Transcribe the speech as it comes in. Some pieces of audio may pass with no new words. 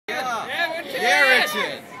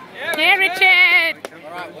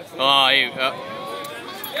Oh, you.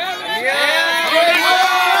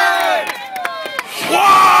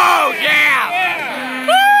 Whoa! Yeah!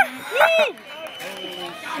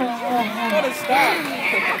 What a start!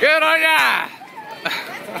 Good on ya!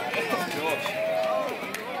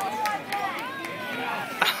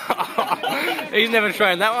 He's never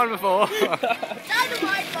trained that one before. Look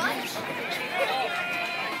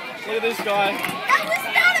at this guy.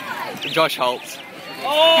 Josh Holtz.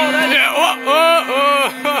 Oh, that's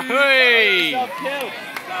Hey!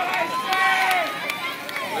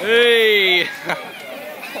 Hey!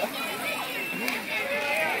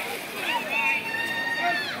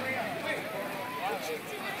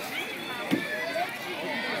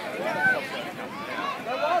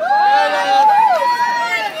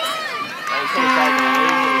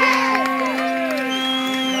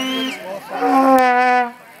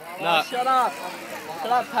 No. Shut up.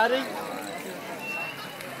 Shut up, Paddy.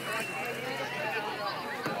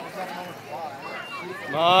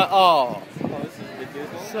 Oh, This is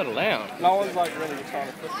ridiculous. settle down. No one's like really trying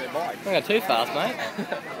to flip their bike. Don't go too fast, mate.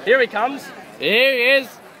 Here he comes. Here he is.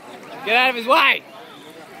 Get out of his way.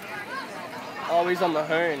 Oh, he's on the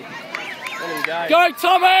hoon. Let him go. Go,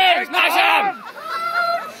 Tommy! Smash him!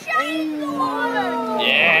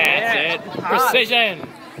 Yeah, that's it. Precision.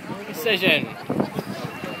 Precision.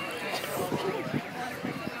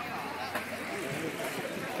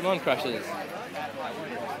 Come on, Crushers.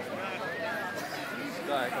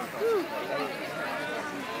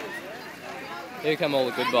 Here come all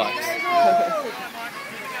the good bikes.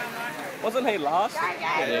 Wasn't he last?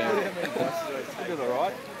 Yeah. He did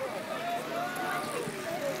alright.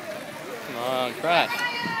 Come on, Crash.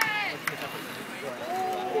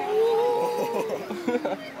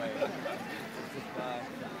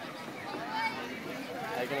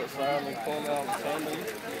 Taking it slow in the corner of the tandem.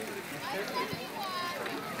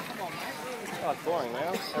 Oh, it's boring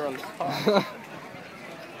now. Everyone's tired.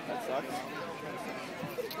 That sucks.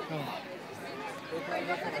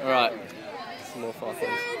 Alright. Some more fighters.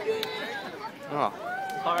 Oh,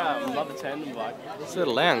 Alright, another tandem bike.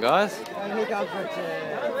 settle down, guys.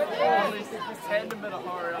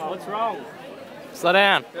 What's wrong? Slow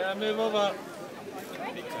down. Yeah, move over.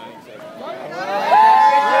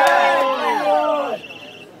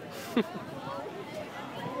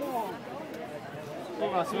 Oh,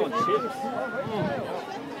 I smell chips.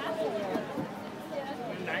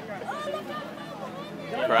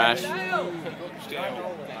 Crash.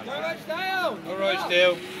 Alright,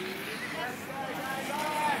 still.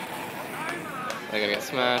 They're gonna get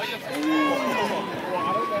smashed.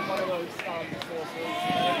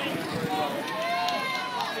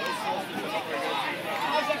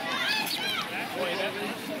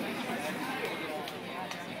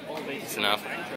 It's enough.